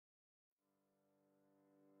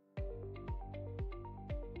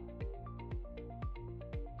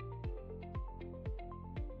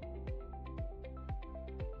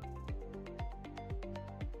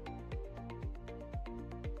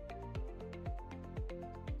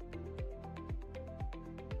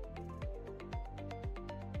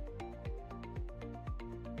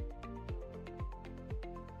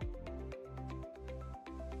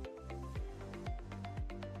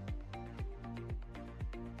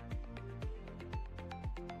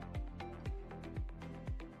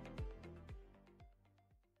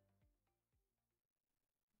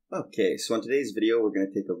Okay, so in today's video, we're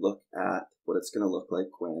going to take a look at what it's going to look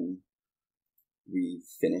like when we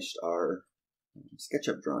finished our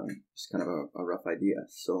SketchUp drawing. Just kind of a rough idea.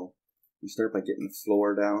 So we start by getting the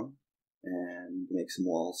floor down and make some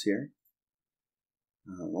walls here.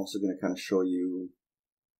 I'm also going to kind of show you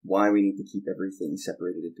why we need to keep everything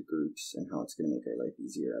separated into groups and how it's going to make our life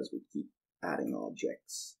easier as we keep adding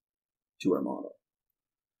objects to our model.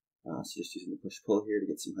 So just using the push-pull here to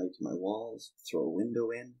get some height to my walls, throw a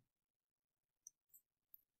window in,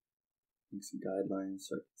 make some guidelines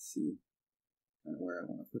so I can see kind of where I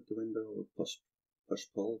want to put the window, or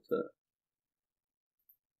push-pull to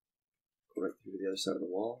go right through to the other side of the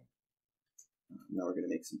wall. Now we're going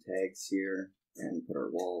to make some tags here and put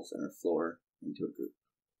our walls and our floor into a group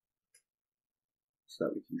so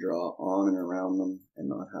that we can draw on and around them and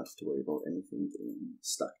not have to worry about anything getting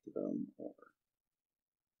stuck to them or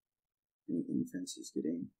any influences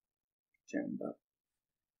getting jammed up.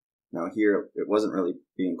 Now here, it wasn't really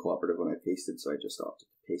being cooperative when I pasted, so I just opted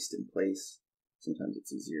to paste in place. Sometimes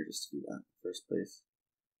it's easier just to do that in the first place.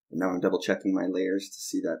 And now I'm double checking my layers to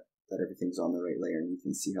see that everything's on the right layer, and you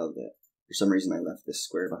can see how for some reason I left this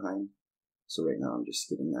square behind. So right now I'm just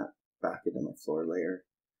getting that back into my floor layer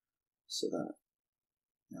so that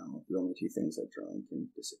now the only two things I've drawn can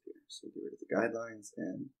disappear. So we'll get rid of the guidelines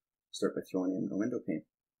and start by throwing in a window pane.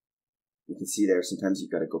 You can see there, sometimes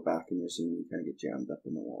you've got to go back in your zoom, you kind of get jammed up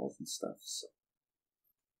in the walls and stuff. So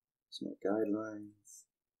some more guidelines,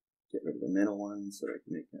 get rid of the middle one so that I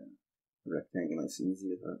can make a rectangle nice and easy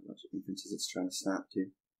without a bunch of inferences it's trying to snap to.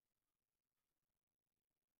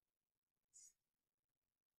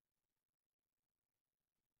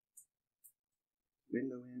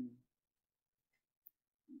 Window in,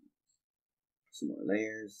 some more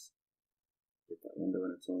layers, get that window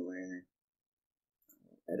in its own layer,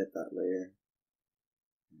 edit that layer,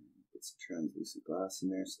 and get some translucent glass in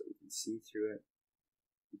there so that we can see through it.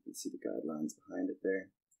 You can see the guidelines behind it there.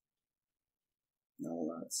 Now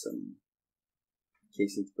we'll add some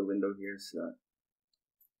casing to the window here so that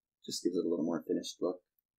just gives it a little more finished look.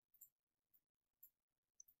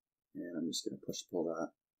 And I'm just going to pull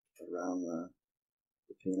that around the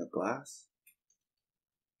pane of glass.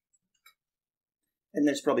 And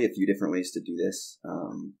there's probably a few different ways to do this.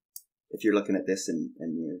 If you're looking at this and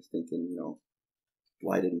you're thinking,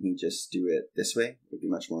 why didn't he just do it this way? It would be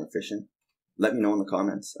much more efficient. Let me know in the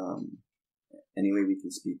comments. Any way we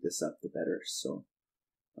can speed this up, the better. So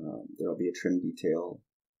there'll be a trim detail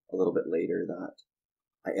a little bit later that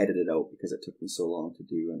I edited out because it took me so long to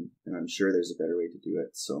do, and I'm sure there's a better way to do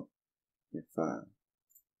it. So if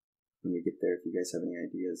when we get there, if you guys have any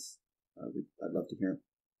ideas, I'd love to hear them.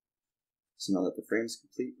 So now that the frame's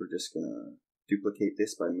complete, we're just going to duplicate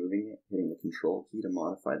this by moving it, hitting the control key to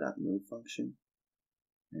modify that move function,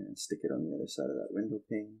 and stick it on the other side of that window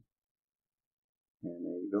pane. And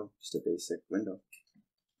there you go, just a basic window.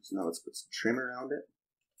 So now let's put some trim around it.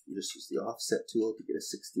 You just use the offset tool to get a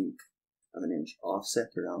 1/16 of an inch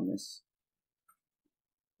offset around this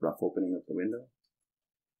rough opening of the window.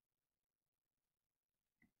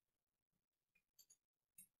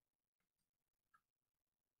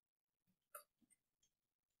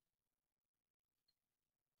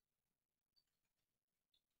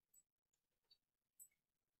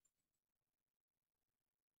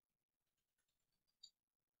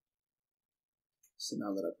 So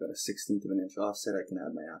now that I've got a 1/16 of an inch offset, I can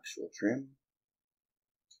add my actual trim.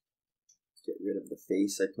 Get rid of the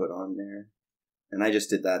face I put on there. And I just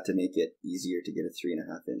did that to make it easier to get a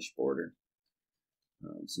 3.5 inch border.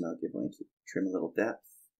 So now give my trim a little depth,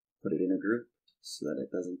 put it in a group so that it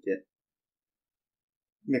doesn't get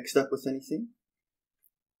mixed up with anything.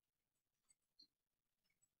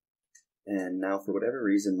 And now for whatever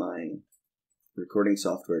reason my recording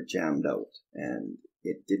software jammed out and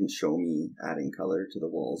it didn't show me adding color to the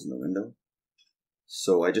walls and the window.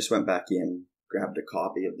 So I just went back in, grabbed a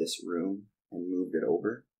copy of this room and moved it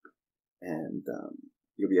over. And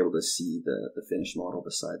you'll be able to see the finished model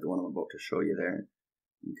beside the one I'm about to show you there.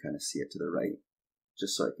 You can kind of see it to the right,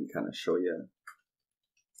 just so I can kind of show you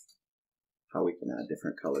how we can add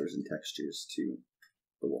different colors and textures to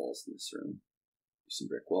the walls in this room. Use some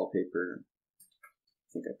brick wallpaper. I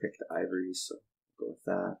think I picked ivory, so I'll go with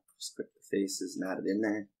that. Just click the faces and add it in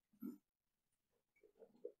there.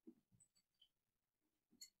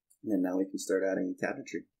 And then now we can start adding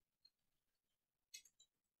cabinetry.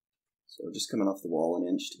 So just coming off the wall an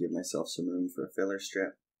inch to give myself some room for a filler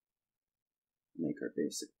strip. Make our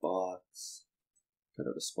basic box. Cut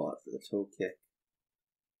out a spot for the toe kick.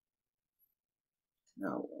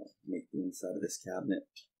 Now we'll make the inside of this cabinet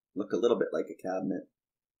look a little bit like a cabinet.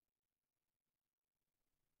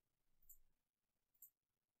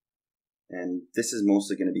 And this is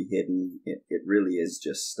mostly going to be hidden. It really is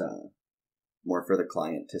just more for the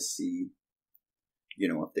client to see, you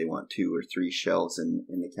know, if they want 2 or 3 shelves in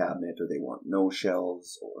the cabinet, or they want no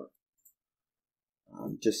shelves, or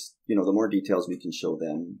just, you know, the more details we can show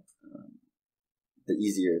them, the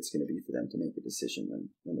easier it's going to be for them to make a decision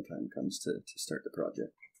when the time comes to start the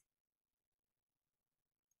project.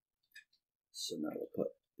 So now we'll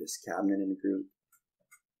put this cabinet in a group.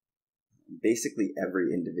 Basically,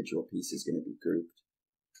 every individual piece is going to be grouped.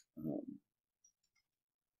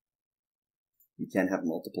 You can have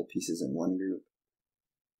multiple pieces in one group.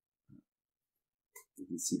 You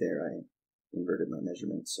can see there I inverted my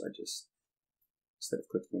measurements, so I just, instead of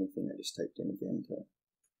clicking anything, I just typed in again to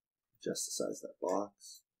adjust the size of that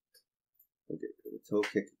box. We'll get rid of the toe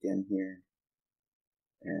kick again here,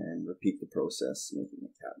 and repeat the process, making the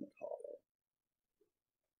cabinet hollow.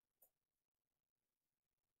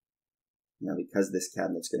 Now, because this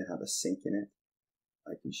cabinet's going to have a sink in it,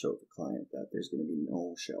 I can show the client that there's going to be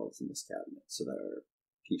no shelves in this cabinet, so that our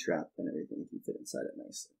P-trap and everything can fit inside it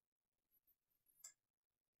nicely.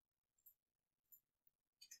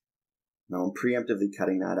 Now I'm preemptively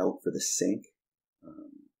cutting that out for the sink.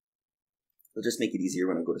 It'll just make it easier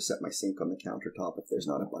when I go to set my sink on the countertop. If there's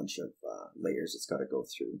not a bunch of layers it's got to go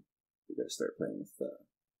through, we've got to start playing with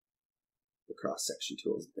the cross-section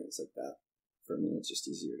tools and things like that. For me, it's just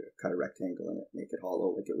easier to cut a rectangle in it, make it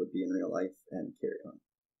hollow like it would be in real life, and carry on.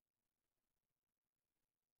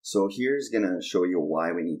 So here's going to show you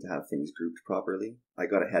why we need to have things grouped properly. I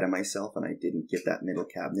got ahead of myself and I didn't get that middle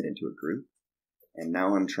cabinet into a group. And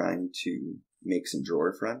now I'm trying to make some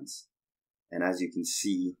drawer fronts. And as you can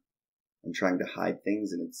see, I'm trying to hide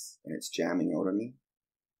things and it's jamming out on me.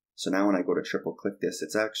 So now when I go to triple click this,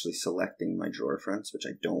 it's actually selecting my drawer fronts, which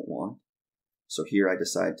I don't want. So here I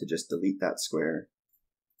decide to just delete that square,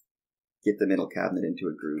 get the middle cabinet into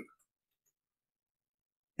a group,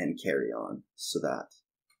 and carry on, so that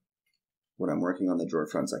when I'm working on the drawer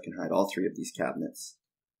fronts, I can hide all 3 of these cabinets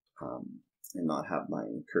and not have my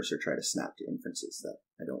cursor try to snap to inferences that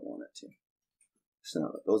I don't want it to. So now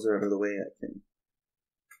that those are out of the way, I can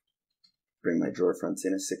bring my drawer fronts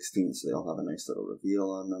in a 16 so they all have a nice little reveal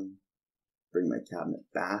on them. Bring my cabinet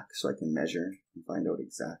back so I can measure and find out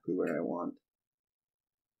exactly where I want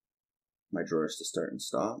my drawers to start and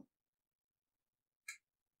stop.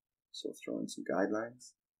 So we'll throw in some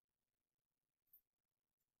guidelines.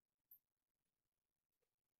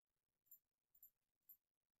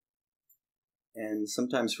 And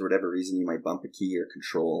sometimes for whatever reason you might bump a key or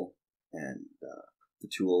control and the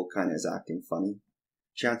tool kind of is acting funny.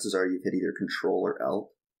 Chances are you've hit either control or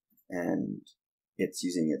Alt and it's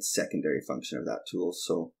using its secondary function of that tool.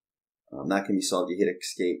 So that can be solved. You hit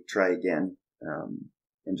escape, try again,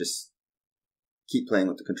 and just keep playing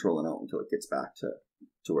with the control and Alt until it gets back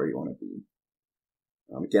to where you want to be.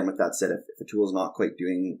 Again, with that said, if a tool is not quite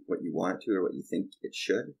doing what you want it to or what you think it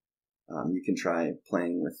should, you can try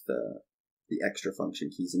playing with the extra function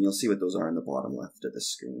keys, and you'll see what those are in the bottom left of the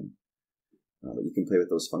screen. But you can play with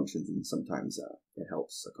those functions, and sometimes it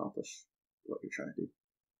helps accomplish what you're trying to do.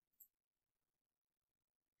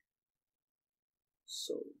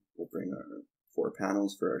 So we'll bring our 4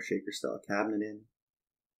 panels for our shaker style cabinet in,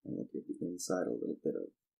 and we'll give the inside a little bit of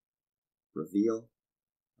reveal.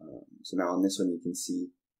 So now on this one you can see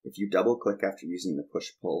if you double click after using the push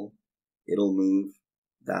pull, it'll move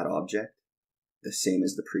that object the same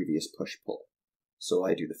as the previous push pull. So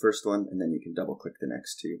I do the first one and then you can double click the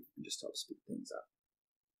next 2 and just help speed things up.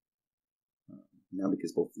 Now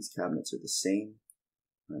because both these cabinets are the same,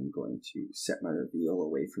 I'm going to set my reveal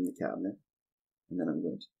away from the cabinet, and then I'm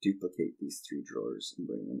going to duplicate these 3 drawers and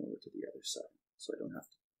bring them over to the other side so I don't have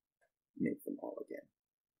to make them all again.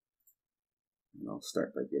 And I'll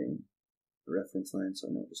start by getting a reference line so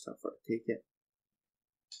I know just how far to take it.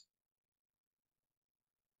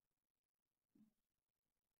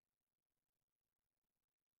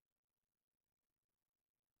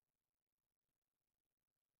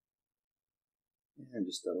 And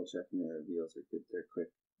just double checking the reveals are good there quick.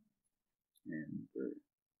 And we're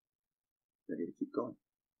ready to keep going.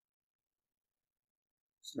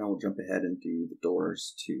 So now we'll jump ahead and do the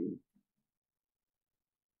doors to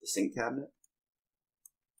the sink cabinet.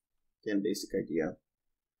 Again, basic idea.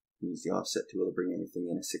 Use the offset tool to bring everything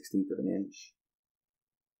in a 1/16 of an inch.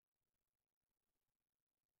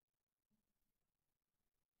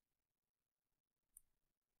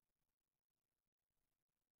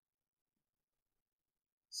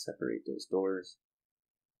 Separate those doors.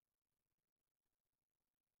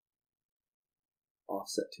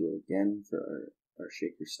 Offset tool again for our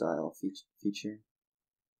shaker style feature.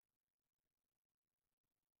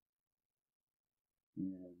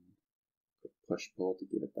 And push-pull to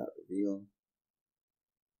give it that reveal.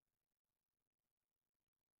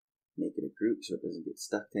 Make it a group so it doesn't get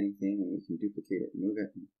stuck to anything, and we can duplicate it and move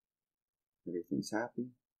it, and everything's happy.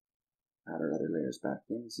 Add our other layers back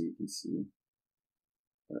in so you can see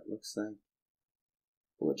what it looks like.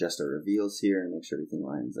 We'll adjust our reveals here and make sure everything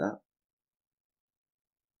lines up.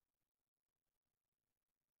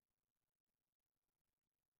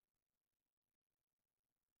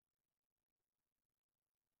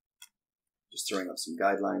 Just throwing up some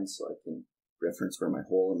guidelines so I can reference where my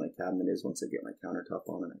hole in my cabinet is once I get my countertop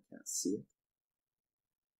on and I can't see it.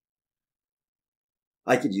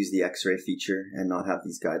 I could use the X-ray feature and not have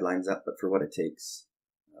these guidelines up, but for what it takes,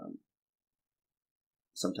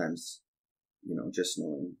 sometimes, you know, just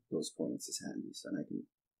knowing those points is handy, so and I can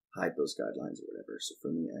hide those guidelines or whatever. So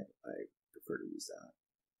for me, I prefer to use that.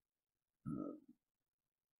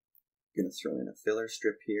 Going to throw in a filler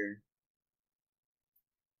strip here.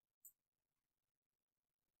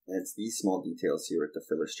 And it's these small details here with the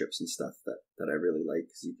filler strips and stuff that I really like,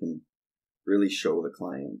 because you can really show the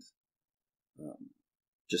client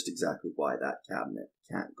just exactly why that cabinet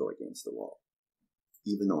can't go against the wall,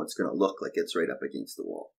 even though it's going to look like it's right up against the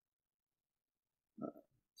wall.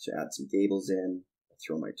 So add some gables in,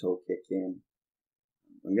 throw my toe kick in.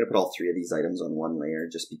 I'm going to put all three of these items on one layer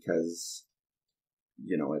just because,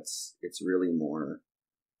 you know, it's really more,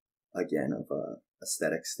 again, of a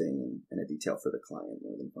aesthetics thing and a detail for the client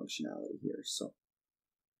more than functionality here. So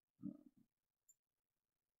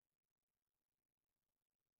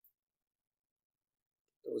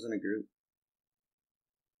those in a group.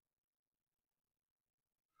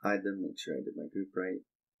 Hide them, make sure I did my group right.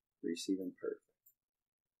 Receive them, perfect.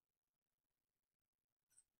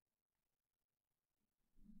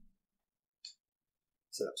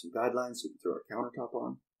 Set up some guidelines so we can throw our countertop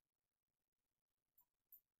on.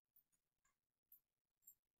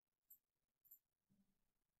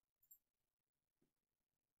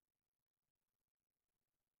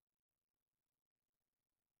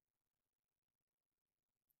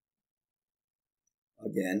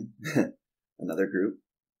 Again, another group.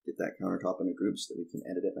 Get that countertop in a group so that we can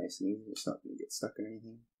edit it nice and easy. It's not going to get stuck in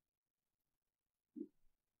anything.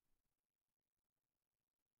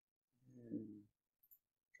 And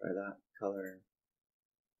try that color.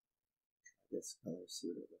 Try this color, see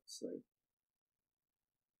what it looks like.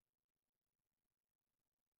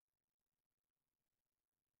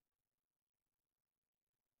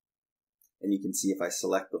 And you can see if I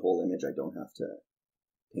select the whole image, I don't have to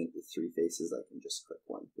paint the three faces. I can just click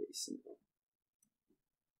one face and go.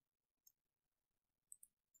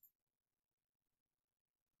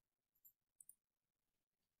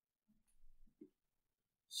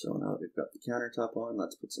 So now that we've got the countertop on,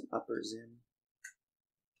 let's put some uppers in.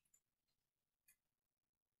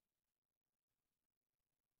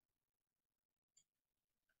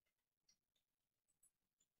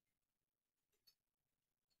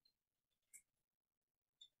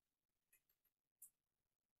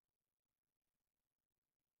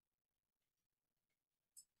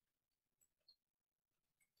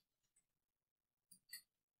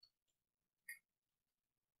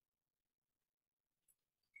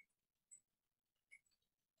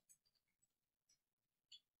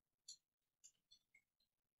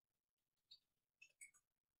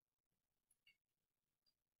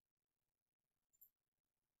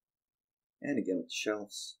 And again with the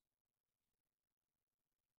shelves.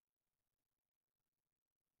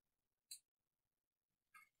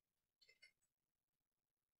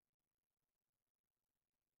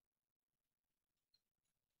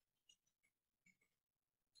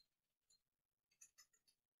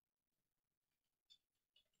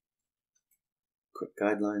 Quick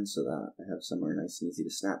guidelines so that I have somewhere nice and easy to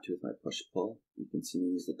snap to with my push-pull. You can see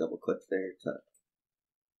me use the double click there to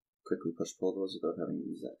quickly push-pull those without having to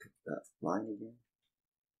use that line again.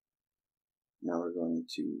 Now we're going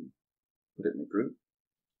to put it in a group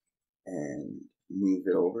and move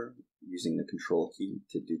it over using the control key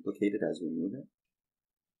to duplicate it as we move it.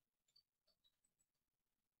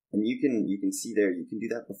 And you can see there, you can do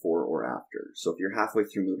that before or after. So if you're halfway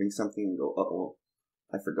through moving something and go, uh-oh,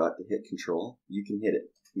 I forgot to hit control, you can hit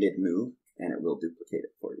it mid-move and it will duplicate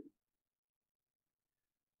it for you.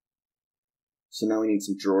 So now we need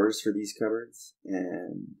some drawers for these cupboards,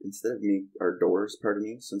 and instead of our doors,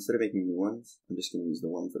 so instead of making new ones, I'm just going to use the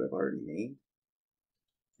ones that I've already made,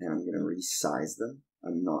 and I'm going to resize them.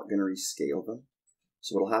 I'm not going to rescale them.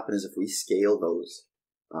 So what will happen is if we scale those,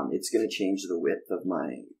 it's going to change the width of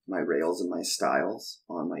my rails and my stiles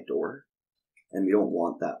on my door, and we don't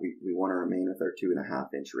want that. We want to remain with our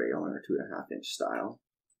 2.5 inch rail and our 2.5 inch stile.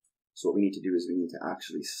 So what we need to do is we need to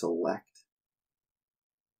actually select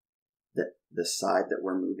the side that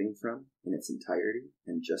we're moving from in its entirety,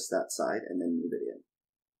 and just that side, and then move it in.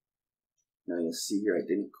 Now you'll see here I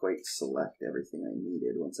didn't quite select everything I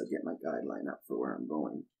needed once I get my guideline up for where I'm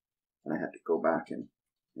going. And I had to go back and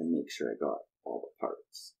make sure I got all the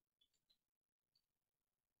parts.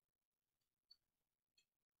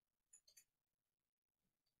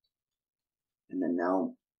 And then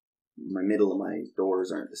now my middle of my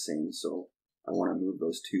doors aren't the same, so I want to move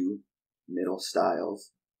those two middle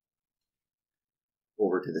stiles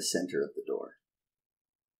over to the center of the door.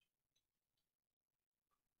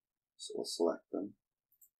 So we'll select them.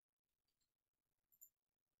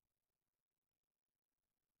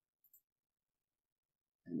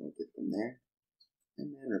 And we'll get them there.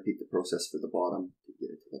 And then repeat the process for the bottom to get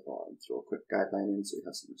it to the bottom. Throw a quick guideline in so we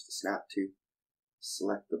have somewhere to snap to.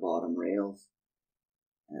 Select the bottom rails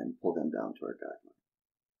and pull them down to our guideline.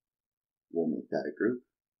 We'll make that a group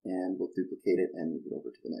and we'll duplicate it and move it over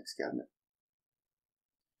to the next cabinet.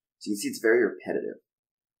 So you can see it's very repetitive.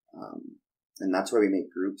 And that's why we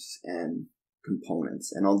make groups and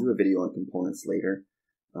components. And I'll do a video on components later.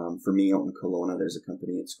 For me out in Kelowna, there's a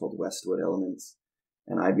company, it's called Westwood Elements.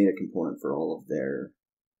 And I've made a component for all of their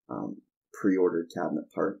pre-ordered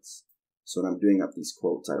cabinet parts. So when I'm doing up these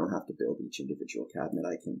quotes, I don't have to build each individual cabinet.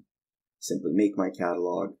 I can simply make my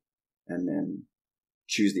catalog and then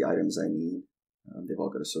choose the items I need. They've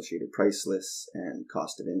all got associated price lists and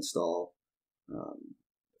cost of install.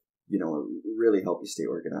 You know, really help you stay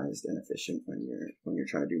organized and efficient when you're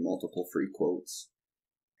trying to do multiple free quotes.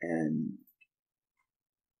 And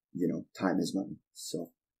you know, time is money,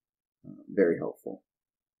 so very helpful.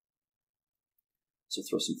 So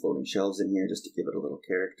throw some floating shelves in here just to give it a little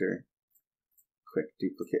character. Quick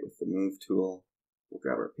duplicate with the move tool. We'll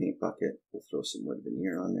grab our paint bucket. We'll throw some wood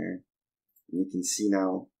veneer on there. And you can see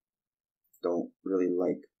now, don't really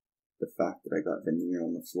like the fact that I got veneer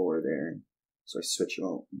on the floor there. So I switch them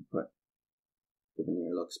out and put the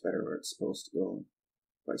veneer looks better where it's supposed to go.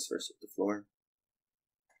 Vice versa with the floor.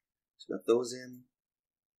 So got those in.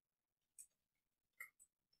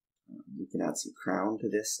 We can add some crown to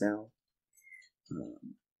this now.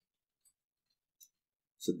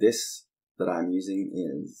 So this that I'm using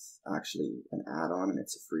is actually an add-on and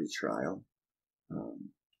it's a free trial.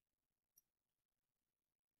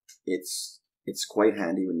 It's quite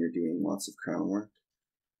handy when you're doing lots of crown work.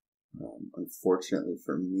 Unfortunately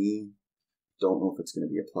for me, don't know if it's going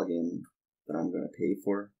to be a plugin that I'm going to pay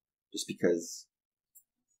for, just because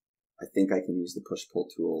I think I can use the push-pull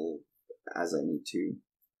tool as I need to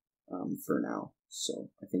for now. So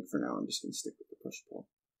I think for now I'm just going to stick with the push-pull.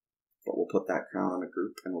 But we'll put that crown on a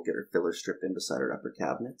group and we'll get our filler strip in beside our upper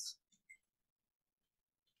cabinets.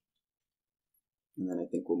 And then I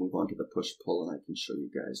think we'll move on to the push-pull and I can show you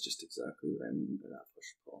guys just exactly what I mean by that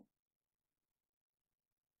push-pull.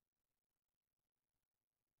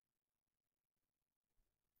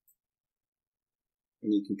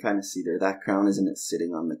 And you can kind of see there, that crown isn't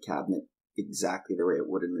sitting on the cabinet exactly the way it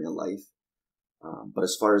would in real life. But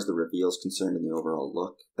as far as the reveal is concerned and the overall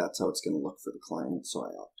look, that's how it's going to look for the client, so I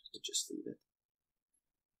opted to just leave it.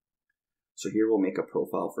 So here we'll make a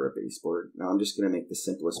profile for a baseboard. Now I'm just going to make the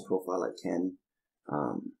simplest profile I can,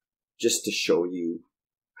 just to show you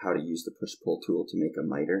how to use the push-pull tool to make a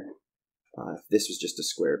miter. If this was just a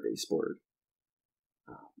square baseboard,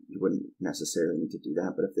 you wouldn't necessarily need to do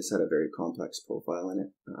that, but if this had a very complex profile in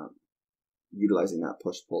it, utilizing that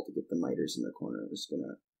push-pull to get the miters in the corner is going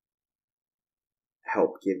to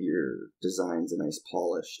help give your designs a nice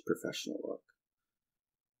polished professional look.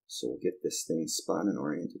 So we'll get this thing spun and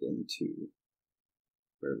oriented into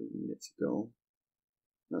where we need it to go.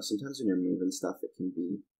 Now sometimes when you're moving stuff it can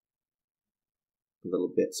be a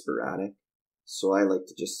little bit sporadic, so I like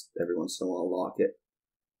to just every once in a while lock it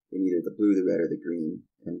in either the blue, the red, or the green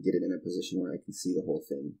and get it in a position where I can see the whole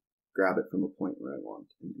thing, grab it from a point where I want,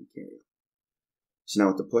 and then carry it. So now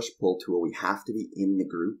with the push-pull tool we have to be in the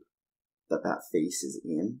group that face is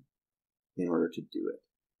in order to do it.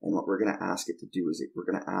 And what we're going to ask it to do is we're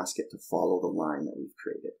going to ask it to follow the line that we've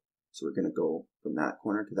created. So we're going to go from that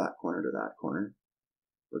corner to that corner to that corner.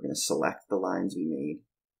 We're going to select the lines we made.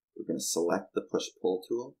 We're going to select the push-pull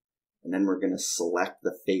tool. And then we're going to select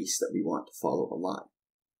the face that we want to follow the line.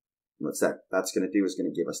 And what's that's going to do is going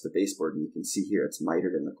to give us the baseboard. And you can see here it's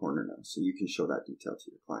mitered in the corner now. So you can show that detail to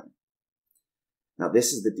your client. Now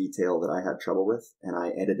this is the detail that I had trouble with and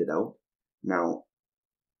I edited out. Now,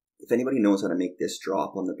 if anybody knows how to make this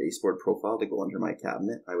drop on the baseboard profile to go under my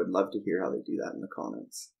cabinet, I would love to hear how they do that in the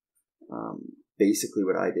comments. Basically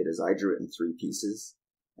what I did is I drew it in 3 pieces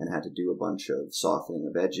and had to do a bunch of softening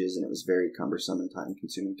of edges, and it was very cumbersome and time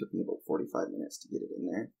consuming. It took me about 45 minutes to get it in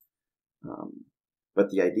there. But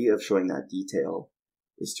the idea of showing that detail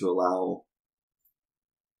is to allow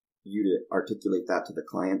you to articulate that to the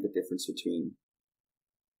client, the difference between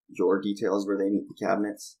your details where they meet the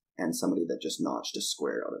cabinets and somebody that just notched a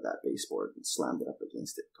square out of that baseboard and slammed it up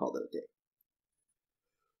against it, called it a day.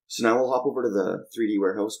 So now we'll hop over to the 3D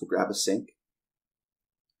warehouse. We'll grab a sink.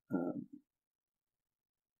 And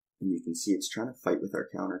you can see it's trying to fight with our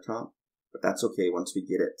countertop, but that's okay. Once we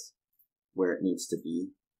get it where it needs to be,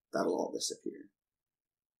 that'll all disappear.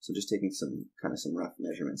 So just taking some rough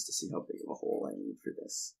measurements to see how big of a hole I need for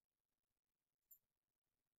this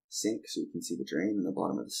sink, so you can see the drain in the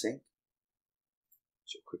bottom of the sink.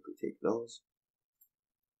 So quickly take those.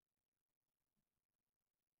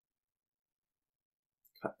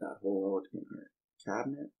 Cut that hole out in our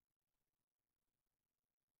cabinet.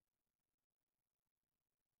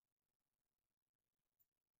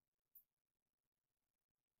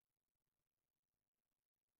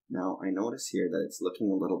 Now I notice here that it's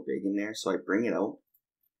looking a little big in there, so I bring it out.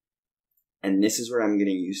 And this is where I'm going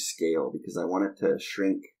to use scale because I want it to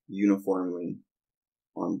shrink uniformly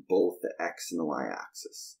on both the X and the Y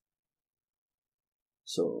axis.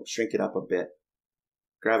 So shrink it up a bit,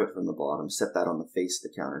 grab it from the bottom, set that on the face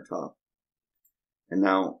of the countertop. And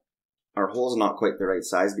now our hole's not quite the right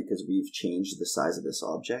size because we've changed the size of this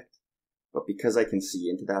object. But because I can see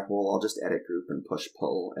into that hole, I'll just edit group and push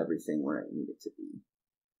pull everything where I need it to be.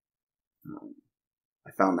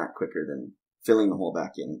 I found that quicker than filling the hole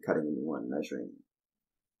back in and cutting a new one, measuring.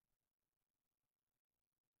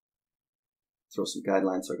 Throw some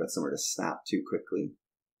guidelines so I got somewhere to snap to quickly.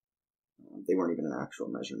 They weren't even an actual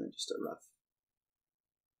measurement, just a rough.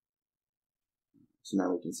 So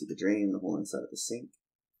now we can see the drain, the hole inside of the sink,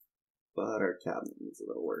 but our cabinet needs a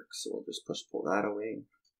little work, so we'll just push pull that away,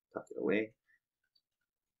 tuck it away,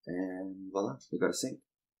 and voila, we've got a sink.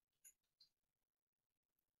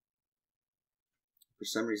 For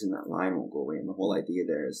some reason that line won't go away, and the whole idea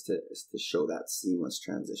there is to show that seamless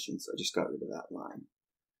transition, so I just got rid of that line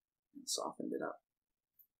and softened it up.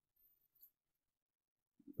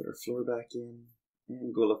 Put our floor back in,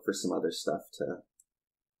 and go look for some other stuff to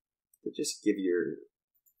just give your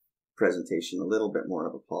presentation a little bit more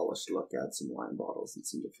of a polished look. Add some wine bottles and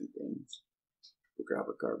some different things. We'll grab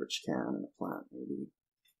a garbage can and a plant maybe.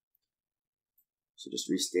 So just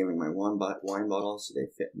rescaling my wine bottles so they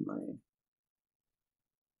fit in my...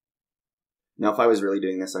 Now if I was really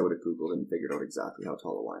doing this, I would have Googled and figured out exactly how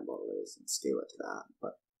tall a wine bottle is and scale it to that.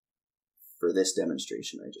 But for this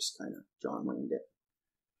demonstration, I just kind of John Wayne'd it.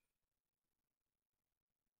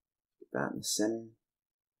 Put that in the center.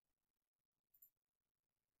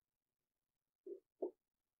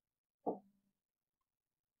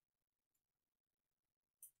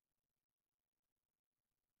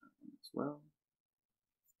 As well.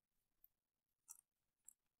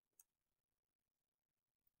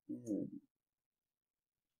 And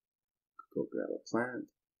go grab a plant.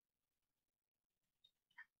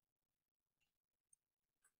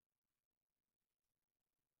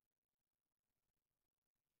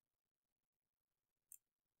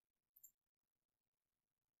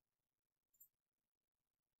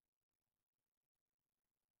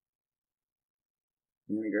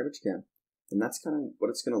 And a garbage can. And that's kind of what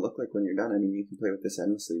it's going to look like when you're done. I mean, you can play with this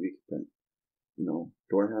endlessly. We can put,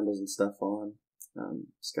 door handles and stuff on.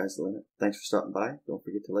 Sky's the limit. Thanks for stopping by. Don't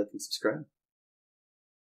forget to like and subscribe.